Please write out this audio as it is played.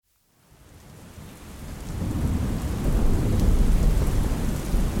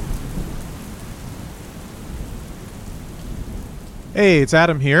Hey, it's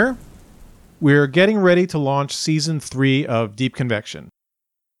Adam here. We're getting ready to launch Season 3 of Deep Convection.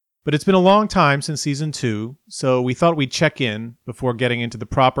 But it's been a long time since Season 2, so we thought we'd check in before getting into the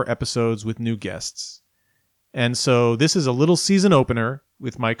proper episodes with new guests. And so this is a little season opener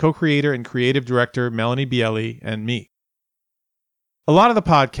with my co-creator and creative director, Melanie Bielli, and me. A lot of the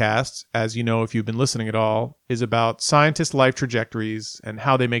podcast, as you know if you've been listening at all, is about scientists' life trajectories and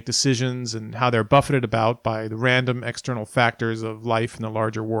how they make decisions and how they're buffeted about by the random external factors of life in the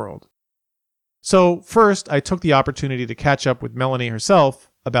larger world. So first, I took the opportunity to catch up with Melanie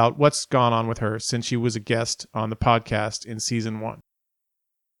herself about what's gone on with her since she was a guest on the podcast in Season 1.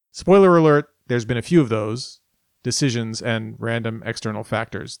 Spoiler alert, there's been a few of those, decisions and random external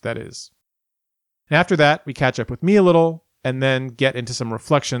factors, that is. And after that, we catch up with me a little, and then get into some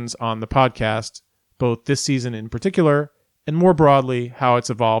reflections on the podcast, both this season in particular, and more broadly, how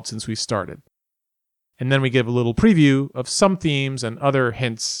it's evolved since we started. And then we give a little preview of some themes and other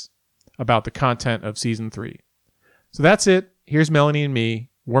hints about the content of Season 3. So that's it. Here's Melanie and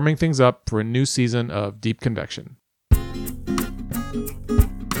me, warming things up for a new season of Deep Convection.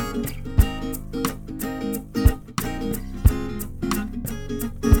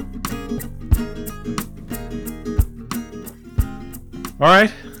 All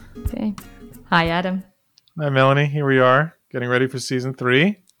right. Okay. Hi, Adam. Hi, Melanie. Here we are, getting ready for Season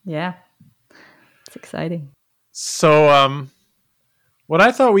 3. Yeah. It's exciting. So, what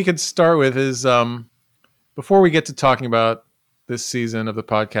I thought we could start with is, before we get to talking about this season of the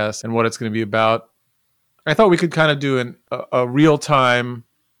podcast and what it's going to be about, I thought we could kind of do a real-time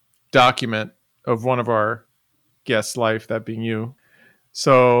document of one of our guests' life, that being you.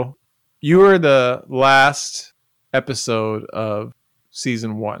 So, you were the last episode of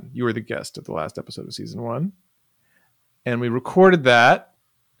Season 1. You were the guest of the last episode of Season 1. And we recorded that.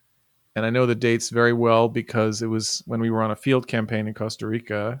 And I know the dates very well because it was when we were on a field campaign in Costa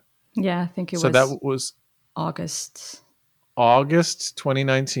Rica. Yeah, I think So that was August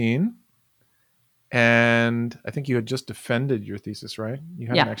 2019. And I think you had just defended your thesis, right? You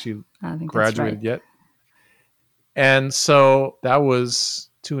hadn't actually graduated yet. And so that was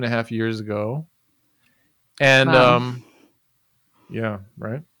 2.5 years ago. And wow. yeah,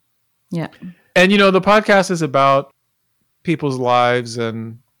 right? Yeah. And, you know, the podcast is about people's lives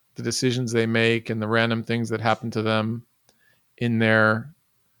and the decisions they make and the random things that happen to them in their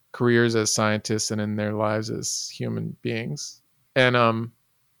careers as scientists and in their lives as human beings. And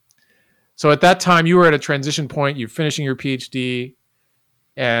so at that time, you were at a transition point. You're finishing your PhD,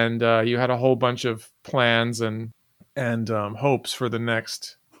 and you had a whole bunch of plans and hopes for the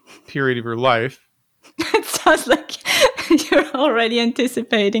next period of your life. It sounds like you're already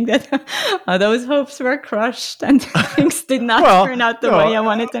anticipating that those hopes were crushed and things did not turn out the way I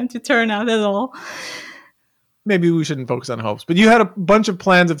wanted them to turn out at all. Maybe we shouldn't focus on hopes, but you had a bunch of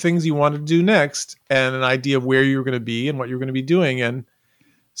plans of things you wanted to do next and an idea of where you were going to be and what you were going to be doing. And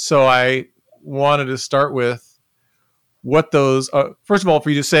so I wanted to start with what those, first of all,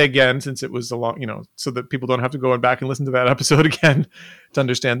 for you to say again, since it was a long, so that people don't have to go back and listen to that episode again to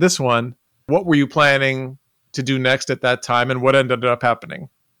understand this one. What were you planning to do next at that time, and what ended up happening?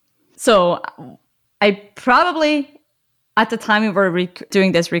 So I probably, at the time we were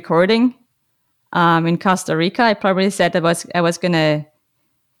doing this recording in Costa Rica, I probably said I was going to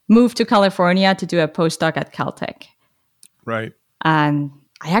move to California to do a postdoc at Caltech. Right. And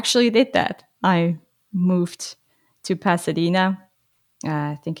I actually did that. I moved to Pasadena,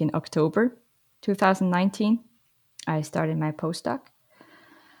 I think in October 2019. I started my postdoc.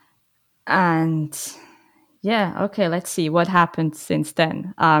 And yeah, okay, let's see what happened since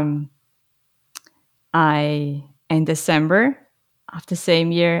then. In December of the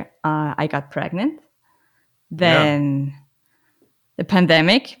same year, I got pregnant. Then the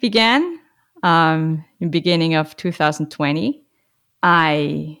pandemic began in the beginning of 2020.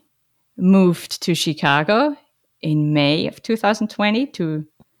 I moved to Chicago in May of 2020 to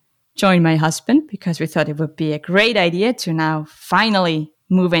join my husband because we thought it would be a great idea to now finally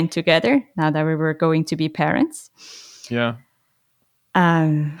move in together now that we were going to be parents. Yeah.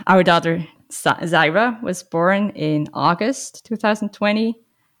 Our daughter Zyra was born in August 2020.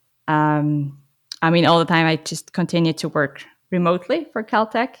 All the time I just continued to work remotely for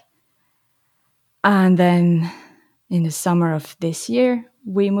Caltech. And then in the summer of this year,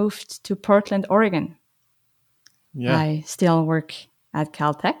 we moved to Portland, Oregon. Yeah. I still work at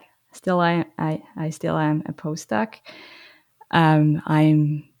Caltech. I still am a postdoc.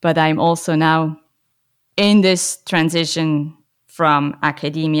 I'm also now in this transition from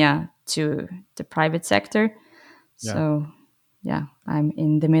academia to the private sector. Yeah. So yeah, I'm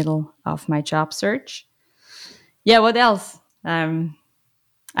in the middle of my job search. Yeah, what else?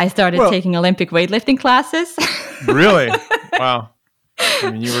 I started taking Olympic weightlifting classes. Really? Wow.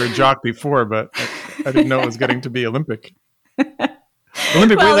 I mean, you were a jock before, but I didn't know it was getting to be Olympic.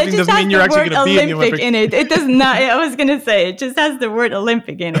 Olympic weightlifting doesn't mean you're actually going to be in the Olympic. In it. It does not. I was going to say it just has the word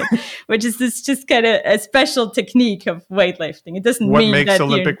Olympic in it, which is just kind of a special technique of weightlifting. It doesn't mean what makes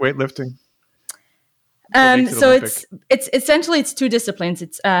Olympic weightlifting? So it's essentially two disciplines.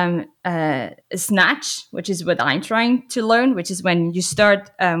 It's snatch, which is what I'm trying to learn, which is when you start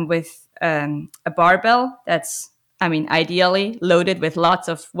with a barbell that's, ideally loaded with lots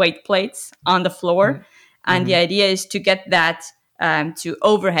of weight plates on the floor. Mm-hmm. And the idea is to get that to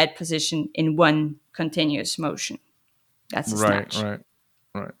overhead position in one continuous motion. That's a snatch. Right.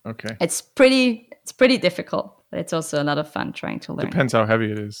 Okay. It's pretty difficult, but it's also a lot of fun trying to learn. Depends how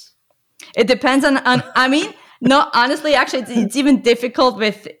heavy it is. It depends on no, honestly, actually, it's even difficult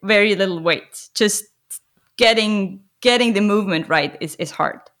with very little weight. Just getting the movement right is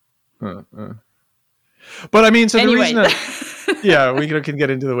hard. But so anyway. The reason yeah, we can get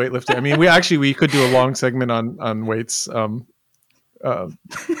into the weightlifting. We could do a long segment on weights. You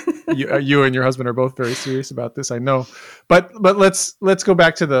and your husband are both very serious about this, I know. But let's go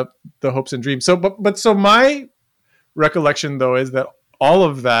back to the hopes and dreams. So my recollection though is that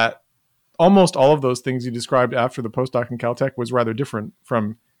almost all of those things you described after the postdoc in Caltech was rather different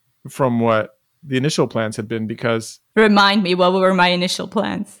from what the initial plans had been, because... Remind me, what were my initial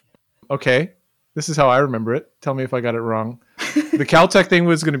plans? Okay, this is how I remember it. Tell me if I got it wrong. The Caltech thing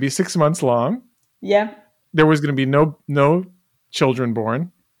was going to be 6 months long. Yeah. There was going to be no children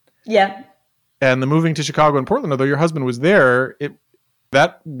born. Yeah. And the moving to Chicago and Portland, although your husband was there,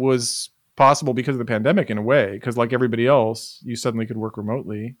 that was possible because of the pandemic in a way, because like everybody else, you suddenly could work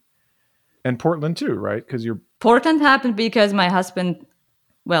remotely. And Portland too, right? Because Portland happened because my husband,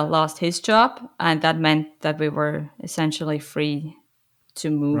 lost his job, and that meant that we were essentially free to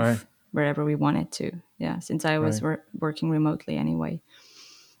move wherever we wanted to. Yeah, since I was working remotely anyway.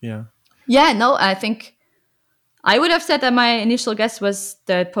 Yeah. Yeah, no, I think I would have said that my initial guess was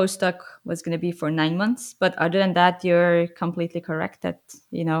that postdoc was going to be for 9 months. But other than that, you're completely correct that,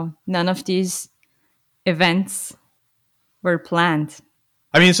 none of these events were planned.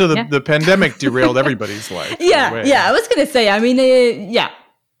 So the pandemic derailed everybody's life. Yeah. I was going to say,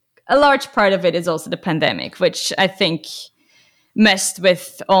 a large part of it is also the pandemic, which I think messed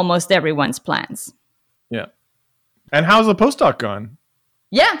with almost everyone's plans. Yeah. And how's the postdoc gone?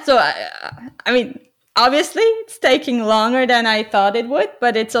 Yeah. So, obviously it's taking longer than I thought it would,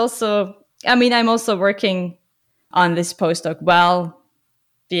 but it's also, I'm also working on this postdoc while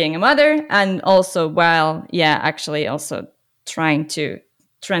being a mother, and also while, actually also trying to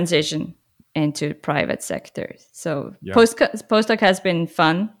transition into private sector. So postdoc has been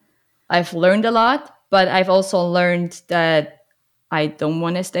fun. I've learned a lot, but I've also learned that I don't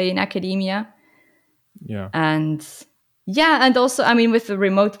want to stay in academia. Yeah. And also, with the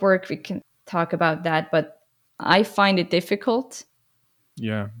remote work, we can talk about that, but I find it difficult.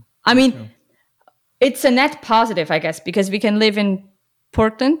 Yeah. It's a net positive, I guess, because we can live in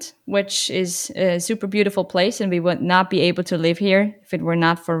Portland, which is a super beautiful place, and we would not be able to live here if it were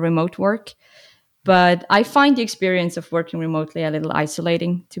not for remote work. But I find the experience of working remotely a little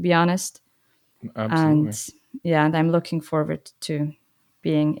isolating, to be honest. Absolutely. And I'm looking forward to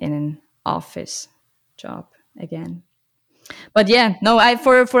being in an office job again. But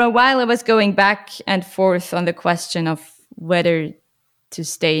for a while I was going back and forth on the question of whether to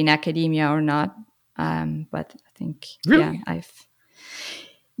stay in academia or not. But I think, really?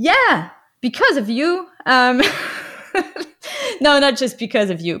 Because of you. No, not just because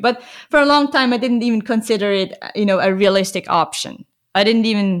of you, but for a long time I didn't even consider it, a realistic option. I didn't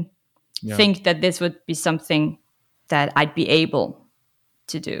even think that this would be something that I'd be able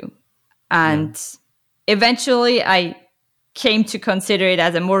to do. And eventually I came to consider it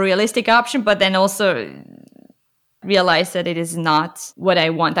as a more realistic option, but then also realized that it is not what I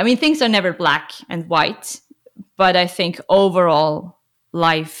want. Things are never black and white, but I think overall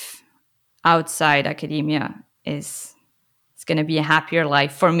life outside academia is going to be a happier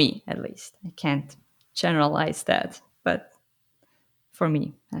life for me, at least. I can't generalize that, but for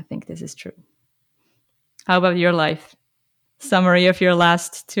me, I think this is true. How about your life? Summary of your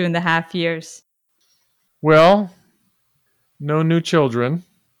last 2.5 years. Well, no new children.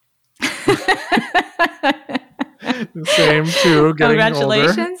 The same too.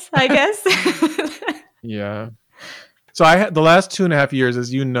 Congratulations, older. I guess. Yeah. So I had the last 2.5 years,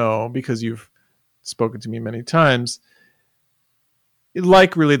 as you know, because you've spoken to me many times,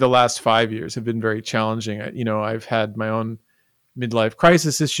 like really the last 5 years have been very challenging. I've had my own midlife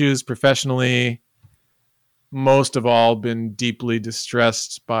crisis issues professionally. most of all been deeply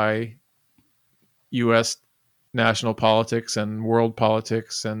distressed by U.S. national politics and world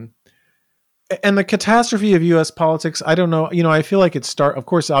politics and the catastrophe of U.S. politics. I don't know. I feel like of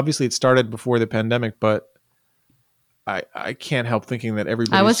course, obviously it started before the pandemic, but I can't help thinking that I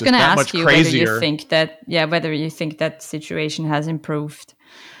everybody's was just going to that ask much you whether you crazier. think that, whether you think that situation has improved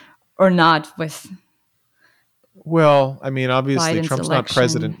or not with Well, I mean, obviously Biden's Trump's not election.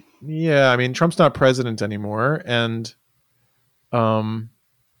 president. Yeah, I mean, Trump's not president anymore, and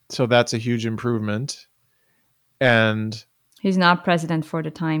so that's a huge improvement. And He's not president for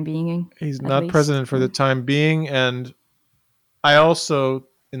the time being, he's at not least. president for the time being. And I also,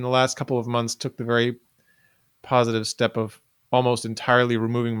 in the last couple of months, took the very positive step of almost entirely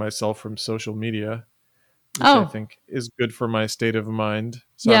removing myself from social media, which I Oh, think is good for my state of mind.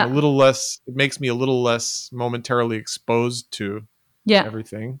 So I'm a yeah. little less, it makes me a little less momentarily exposed to Yeah.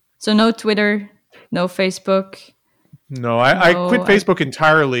 everything. So no Twitter, no Facebook. No, I quit No, Facebook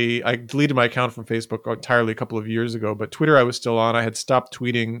entirely. I deleted my account from Facebook entirely a couple of years ago, but Twitter I was still on. I had stopped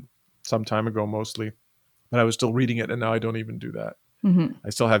tweeting some time ago mostly, but I was still reading it, and now I don't even do that. mm-hmm. I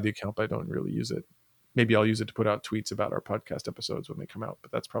still have the account, but I don't really use it. Maybe I'll use it to put out tweets about our podcast episodes when they come out,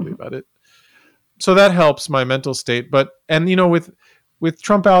 but that's probably Mm-hmm. about it. So that helps my mental state. And with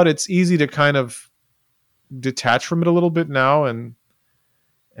Trump out, it's easy to kind of detach from it a little bit now and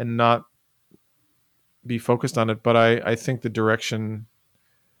not be focused on it. But I think the direction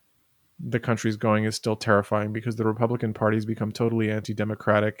the country's going is still terrifying because the Republican Party's become totally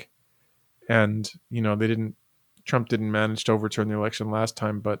anti-democratic, and Trump didn't manage to overturn the election last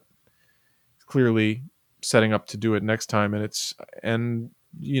time, but clearly setting up to do it next time. And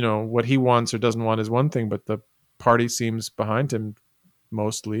what he wants or doesn't want is one thing, but the party seems behind him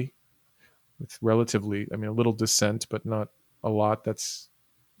mostly, with relatively, I mean, a little dissent, but not a lot that's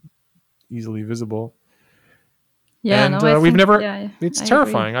easily visible. Yeah, And no, I we've think, never. yeah, It's I agree.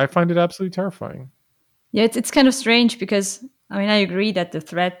 terrifying. I find it absolutely terrifying. Yeah, it's kind of strange because, I mean, I agree that the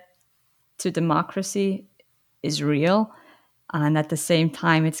threat to democracy is real. And at the same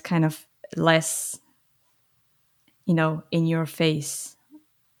time, it's kind of less, in your face,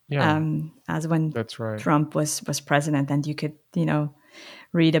 Yeah, as when that's right. Trump was president, and you could,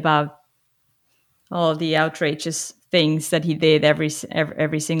 read about all the outrageous things that he did every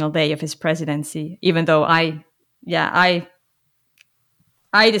single day of his presidency. Even though I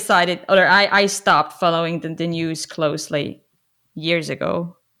decided, or I stopped following the news closely years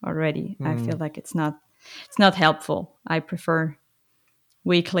ago already. I feel like it's not helpful. I prefer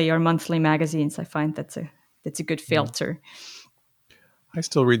weekly or monthly magazines. I find that's a good Yeah. filter. I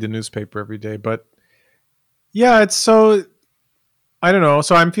still read the newspaper every day, but yeah, it's so I don't know.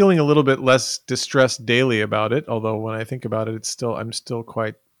 So I'm feeling a little bit less distressed daily about it. Although when I think about it, I'm still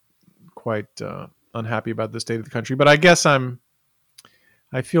quite unhappy about the state of the country. But I guess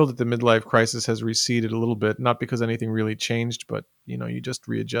I feel that the midlife crisis has receded a little bit, not because anything really changed, but you just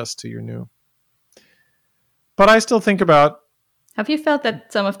readjust to your new. But I still think about, Have you felt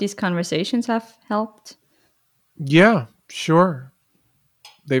that some of these conversations have helped? yeah, sure.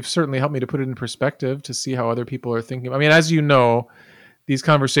 They've certainly helped me to put it in perspective to see how other people are thinking. I mean, as you know, these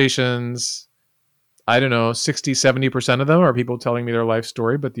conversations, I don't know, 60-70% of them are people telling me their life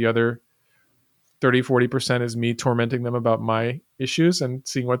story, but the other 30-40% is me tormenting them about my issues and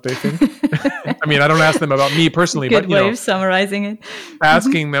seeing what they think. I mean, I don't ask them about me personally, Good but way of summarizing it.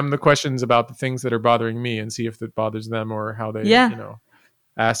 asking them the questions about the things that are bothering me and see if it bothers them or how they, Yeah.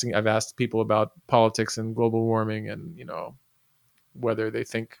 I've asked people about politics and global warming and, whether they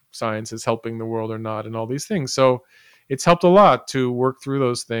think science is helping the world or not and all these things. So it's helped a lot to work through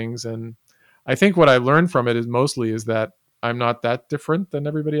those things. And I think what I learned from it is that I'm not that different than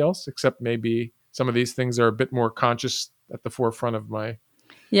everybody else, except maybe some of these things are a bit more conscious at the forefront of my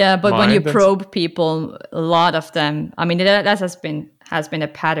Yeah, but when you mind. And probe people, a lot of them, I mean, that has been a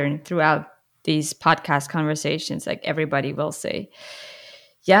pattern throughout these podcast conversations. Like everybody will say,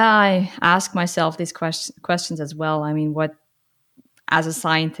 yeah, I ask myself these questions as well. I mean, as a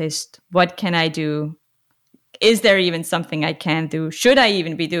scientist, what can I do? Is there even something I can do? Should I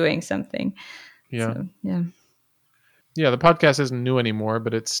even be doing something? yeah, So, yeah. yeah, the podcast isn't new anymore,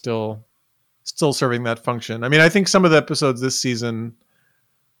 but it's still serving that function. I mean, I think some of the episodes this season,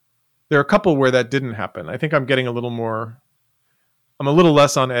 there are a couple where that didn't happen. I think I'm a little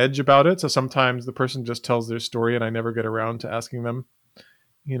less on edge about it. So sometimes the person just tells their story and I never get around to asking them,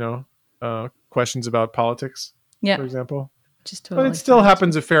 you know, questions about politics, Yeah. for example. Just But it totally still fine too.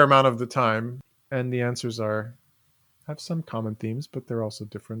 happens a fair amount of the time. And the answers have some common themes, but they're also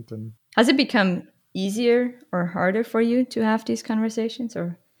different. And Has it become easier or harder for you to have these conversations,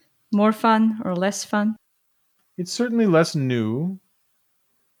 or more fun or less fun? It's certainly less new.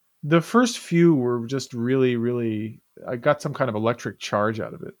 The first few were just really, really. I got some kind of electric charge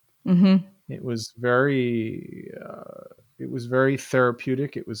out of it. Mm-hmm. It was very. It was very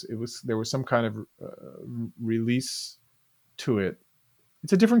therapeutic. It was. It was. There was some kind of release to it.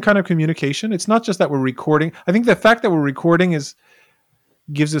 It's a different kind of communication. It's not just that we're recording. I think the fact that we're recording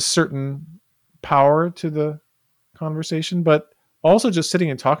gives a certain power to the conversation, but also just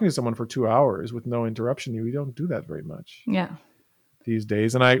sitting and talking to someone for 2 hours with no interruption, we don't do that very much these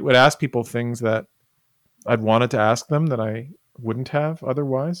days. And I would ask people things that I'd wanted to ask them that I wouldn't have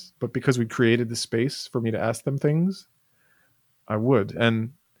otherwise, but because we created the space for me to ask them things, I would.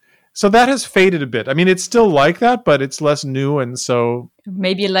 And so that has faded a bit. I mean, it's still like that, but it's less new, and so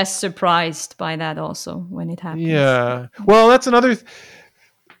maybe less surprised by that also when it happens. Yeah. Well, that's another.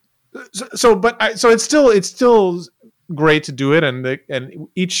 So it's still great to do it, and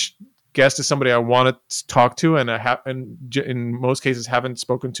each guest is somebody I want to talk to, and in most cases haven't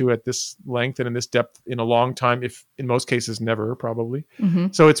spoken to at this length and in this depth in a long time. If in most cases never, probably. Mm-hmm.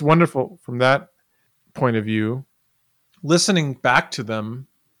 So it's wonderful from that point of view. Listening back to them,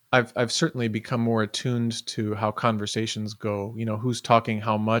 I've certainly become more attuned to how conversations go. You know, who's talking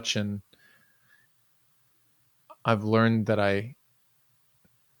how much, and I've learned that I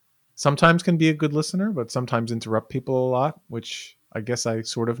sometimes can be a good listener, but sometimes interrupt people a lot, which I guess I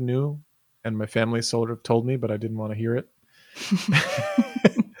sort of knew, and my family sort of told me, but I didn't want to hear it.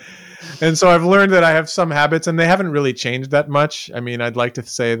 And so I've learned that I have some habits, and they haven't really changed that much. I mean, I'd like to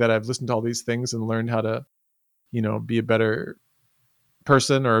say that I've listened to all these things and learned how to, be a better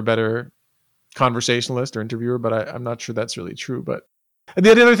person or a better conversationalist or interviewer, but I'm not sure that's really true. But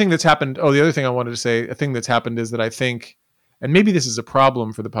the other thing that's happened, the other thing I wanted to say, a thing that's happened is that I think, and maybe this is a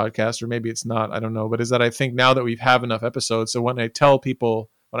problem for the podcast, or maybe it's not, I don't know, but is that I think now that we have enough episodes, so when I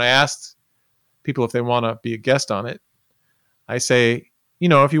asked people if they want to be a guest on it, I say,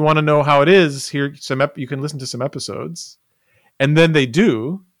 if you want to know how it is, you can listen to some episodes. And then they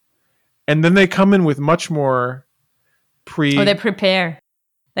do. And then they come in with much more they prepare.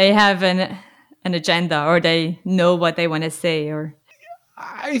 They have an agenda, or they know what they want to say, or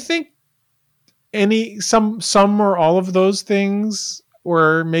I think some or all of those things,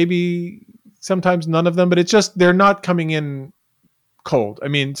 or maybe sometimes none of them, but it's just they're not coming in cold. I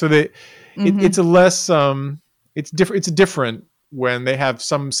mean, so it's a less it's different when they have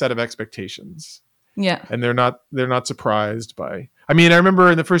some set of expectations. Yeah. And they're not surprised by. I mean, I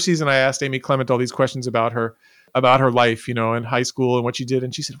remember in the first season I asked Amy Clement all these questions about her life, in high school and what she did,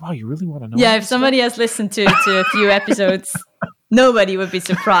 and she said, "Wow, you really want to know?" Yeah, if somebody has listened to a few episodes, nobody would be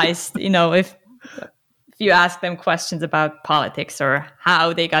surprised, if you ask them questions about politics or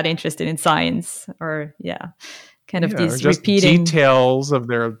how they got interested in science, or these repeating details of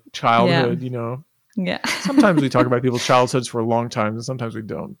their childhood. Yeah. Sometimes we talk about people's childhoods for a long time, and sometimes we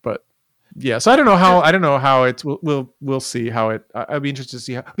don't. But yeah, so I don't know how it's. We'll see how it. I'd be interested to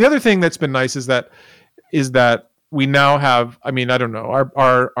see how. The other thing that's been nice is that we now have. I mean, I don't know.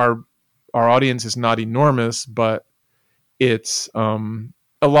 Our audience is not enormous, but it's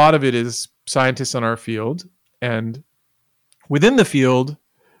a lot of it is scientists in our field, and within the field,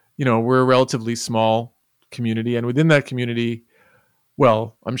 we're a relatively small community, and within that community,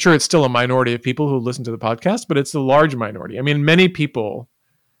 well, I'm sure it's still a minority of people who listen to the podcast, but it's a large minority. I mean, many people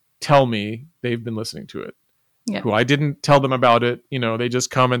tell me they've been listening to it, who I didn't tell them about it. They just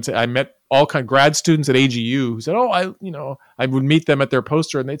come and say, I met all kind of grad students at AGU who said, I would meet them at their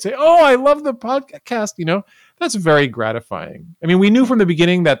poster and they'd say, "Oh, I love the podcast." That's very gratifying. I mean, we knew from the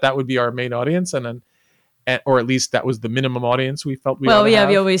beginning that would be our main audience, or at least that was the minimum audience we felt we ought to have.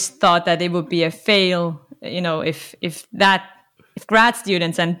 We always thought that it would be a fail, if grad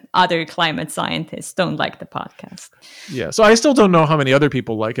students and other climate scientists don't like the podcast. Yeah, so I still don't know how many other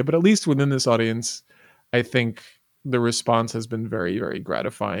people like it, but at least within this audience, I think the response has been very, very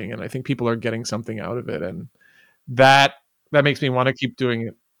gratifying, and I think people are getting something out of it, and that makes me want to keep doing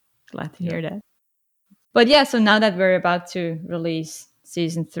it. Glad to hear that. But yeah, so now that we're about to release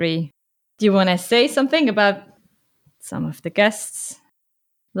season 3, do you want to say something about some of the guests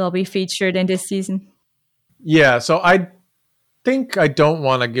that'll be featured in this season? Yeah, so I think I don't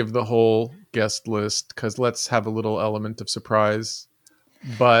want to give the whole guest list because let's have a little element of surprise.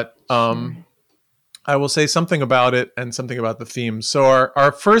 But Sure. I will say something about it and something about the theme. So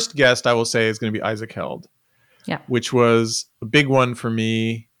our first guest, I will say, is going to be Isaac Held, which was a big one for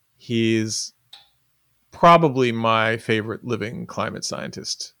me. He's probably my favorite living climate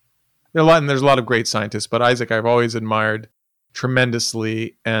scientist. There's a lot of great scientists, but Isaac I've always admired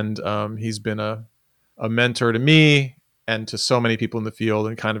tremendously, and he's been a mentor to me and to so many people in the field,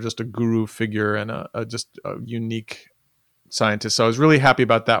 and kind of just a guru figure and just a unique scientist. So I was really happy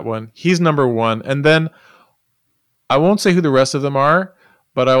about that one. He's number one. And then I won't say who the rest of them are,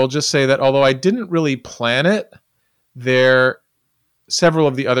 but I will just say that although I didn't really plan it, several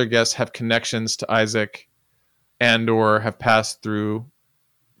of the other guests have connections to Isaac and or have passed through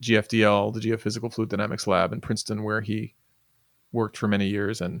GFDL, the Geophysical Fluid Dynamics Lab in Princeton, where he worked for many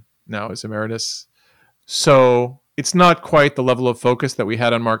years and now is emeritus. So it's not quite the level of focus that we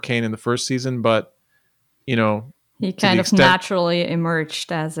had on Mark Kane in the first season, but he kind of naturally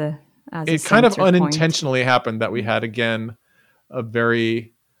emerged as a it kind of unintentionally happened that we had again a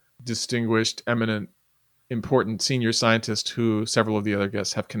very distinguished, eminent, important senior scientist who several of the other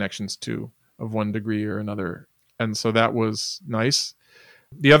guests have connections to of one degree or another. And so that was nice.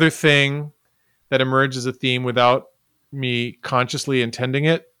 The other thing that emerged as a theme without me consciously intending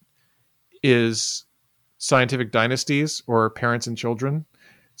it is scientific dynasties or parents and children.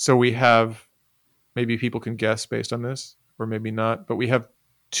 So we have, maybe people can guess based on this or maybe not, but we have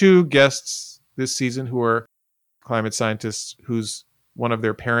 2 guests this season who are climate scientists whose one of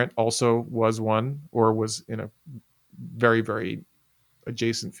their parent also was one or was in a very, very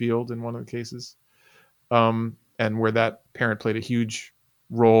adjacent field in one of the cases. And where that parent played a huge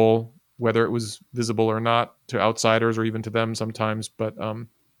role, whether it was visible or not to outsiders or even to them sometimes, but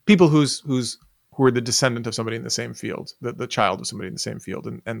people who are the descendant of somebody in the same field, the child of somebody in the same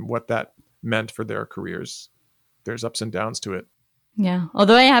field, and what that meant for their careers. There's ups and downs to it. Yeah.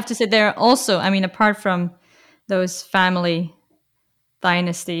 Although I have to say there are also, apart from those family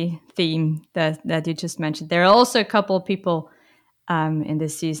dynasty theme that you just mentioned, there are also a couple of people in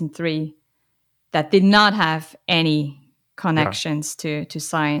this season 3 that did not have any connections to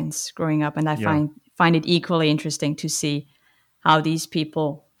science growing up. And I find it equally interesting to see how these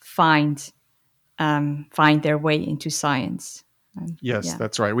people find their way into science. Yes,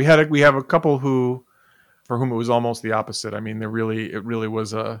 that's right. We have a couple for whom it was almost the opposite. I mean, it really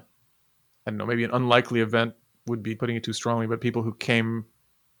was I don't know, maybe an unlikely event would be putting it too strongly, but people who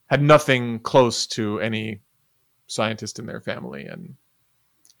had nothing close to any scientist in their family, and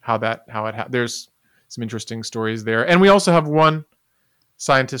there's some interesting stories there. And we also have one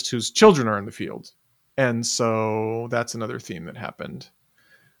scientist whose children are in the field. And so that's another theme that happened.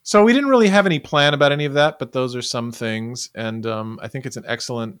 So we didn't really have any plan about any of that, but those are some things. And I think it's an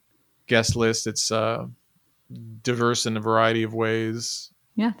excellent guest list. It's diverse in a variety of ways.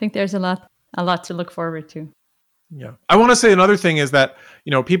 Yeah, I think there's a lot to look forward to. Yeah. I want to say another thing is that,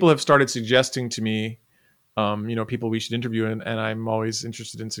 people have started suggesting to me, people we should interview, and I'm always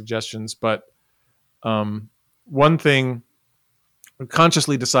interested in suggestions. But one thing we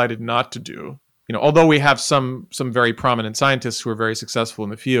consciously decided not to do, although we have some very prominent scientists who are very successful in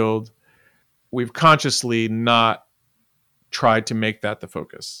the field, we've consciously not tried to make that the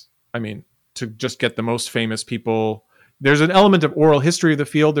focus. I mean, to just get the most famous people. There's an element of oral history of the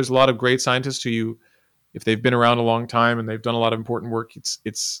field. There's a lot of great scientists who if they've been around a long time and they've done a lot of important work,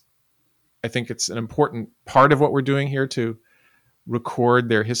 I think it's an important part of what we're doing here to record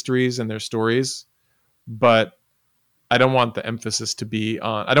their histories and their stories. But I don't want the emphasis to be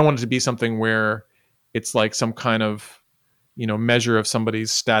on, I don't want it to be something where it's like some kind of, measure of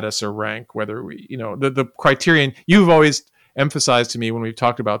somebody's status or rank, whether the criterion you've always emphasized to me when we've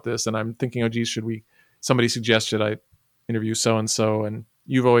talked about this, and I'm thinking, oh geez, somebody suggested I interview so-and-so, and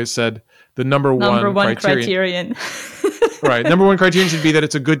you've always said the number one criterion. Right. Number one criterion should be that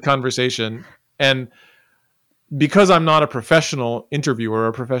it's a good conversation. And because I'm not a professional interviewer or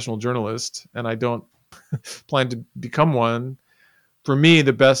a professional journalist, and I don't plan to become one, for me,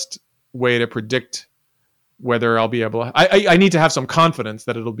 the best way to predict whether I'll be able, I need to have some confidence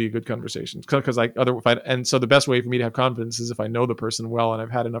that it'll be a good conversation. And so the best way for me to have confidence is if I know the person well and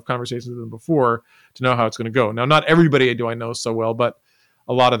I've had enough conversations with them before to know how it's going to go. Now, not everybody do I know so well, but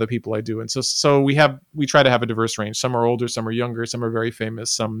a lot of the people I do. And so we try to have a diverse range. Some are older, some are younger, some are very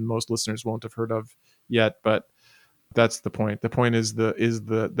famous, some most listeners won't have heard of yet, but that's the point. The point is that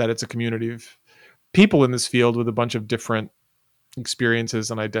it's a community of people in this field with a bunch of different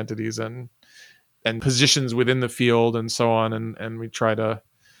experiences and identities and positions within the field and so on. And we try to,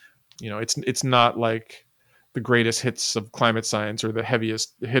 it's not like the greatest hits of climate science or the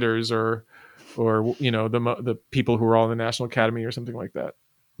heaviest hitters or the people who are all in the National Academy or something like that.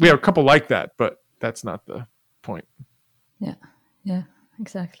 We have a couple like that, but that's not the point. Yeah,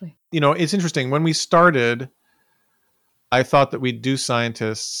 exactly. It's interesting. When we started, I thought that we'd do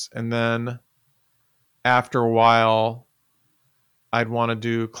scientists, and then after a while, I'd want to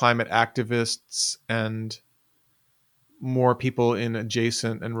do climate activists and more people in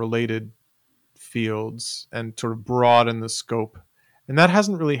adjacent and related fields and sort of broaden the scope. And that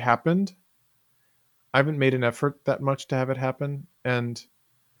hasn't really happened. I haven't made an effort that much to have it happen. And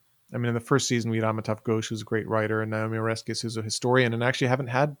I mean, in the first season, we had Amitav Ghosh, who's a great writer, and Naomi Oreskes, who's a historian, and actually haven't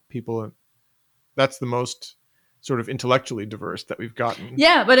had people. That's the most sort of intellectually diverse that we've gotten.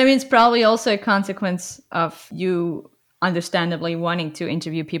 Yeah, but I mean, it's probably also a consequence of you understandably wanting to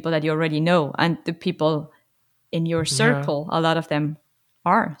interview people that you already know, and the people in your circle, a lot of them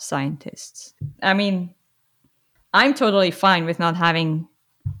are scientists. I mean, I'm totally fine with not having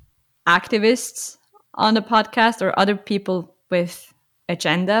activists on the podcast or other people with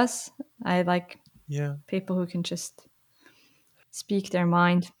agendas. I like people who can just speak their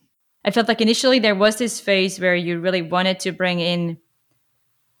mind. I felt like initially there was this phase where you really wanted to bring in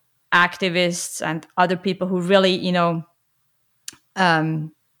activists and other people who really,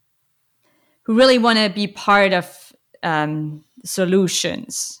 who really want to be part of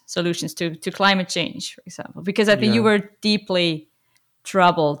solutions to climate change, for example. Because I think you were deeply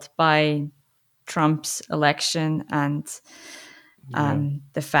troubled by Trump's election and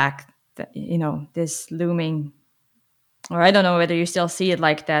the fact that, this looming, or I don't know whether you still see it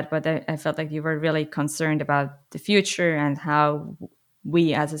like that, but I felt like you were really concerned about the future and how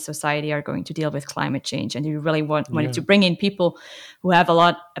we as a society are going to deal with climate change. And you really wanted to bring in people who have a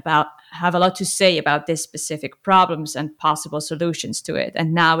lot to say about this specific problems and possible solutions to it.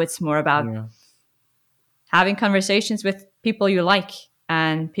 And now it's more about having conversations with people you like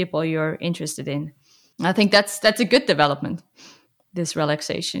and people you're interested in. I think that's a good development, this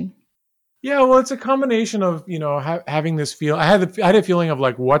relaxation. Yeah, well, it's a combination of, having this feel. I had a feeling of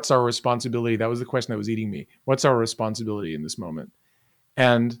like, what's our responsibility? That was the question that was eating me. What's our responsibility in this moment?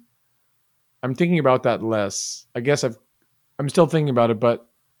 And I'm thinking about that less. I guess I'm still thinking about it, but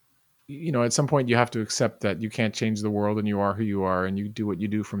at some point you have to accept that you can't change the world, and you are who you are, and you do what you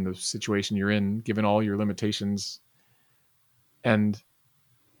do from the situation you're in, given all your limitations. And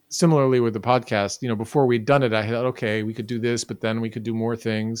similarly with the podcast, before we'd done it, I thought, okay, we could do this, but then we could do more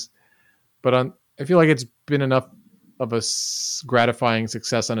things. But I feel like it's been enough of a gratifying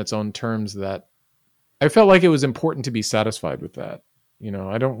success on its own terms that I felt like it was important to be satisfied with that.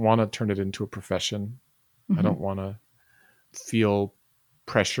 I don't want to turn it into a profession. Mm-hmm. I don't want to feel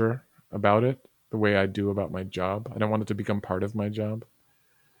pressure about it the way I do about my job. I don't want it to become part of my job.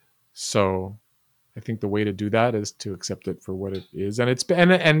 So I think the way to do that is to accept it for what it is. And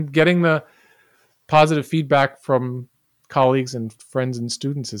and getting the positive feedback from colleagues and friends and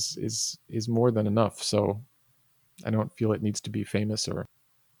students is more than enough. So I don't feel it needs to be famous or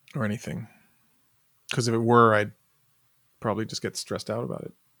anything. Because if it were, I'd probably just get stressed out about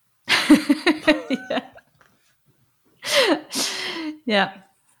it. Yeah.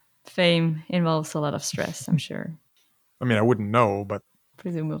 Fame involves a lot of stress, I'm sure. I mean, I wouldn't know, but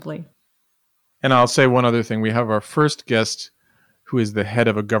presumably. And I'll say one other thing. We have our first guest who is the head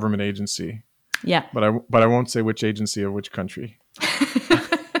of a government agency. Yeah. But I won't say which agency of which country.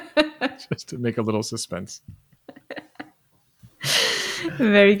 Just to make a little suspense.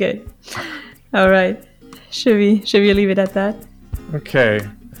 Very good. All right. Should we leave it at that? Okay.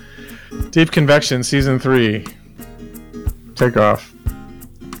 Deep Convection Season 3. Take off.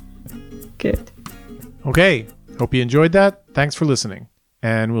 Good. Okay. Hope you enjoyed that. Thanks for listening.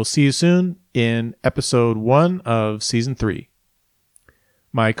 And we'll see you soon in episode 1 of Season 3.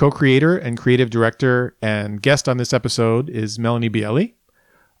 My co-creator and creative director and guest on this episode is Melanie Bielli.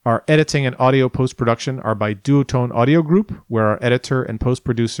 Our editing and audio post-production are by Duotone Audio Group, where our editor and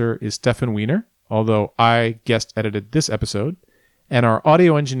post-producer is Stefan Wiener, although I guest edited this episode. And our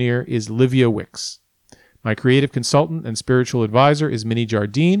audio engineer is Livia Wicks. My creative consultant and spiritual advisor is Minnie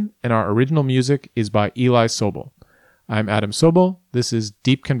Jardine, and our original music is by Eli Sobel. I'm Adam Sobel. This is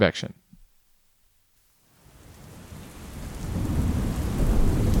Deep Convection.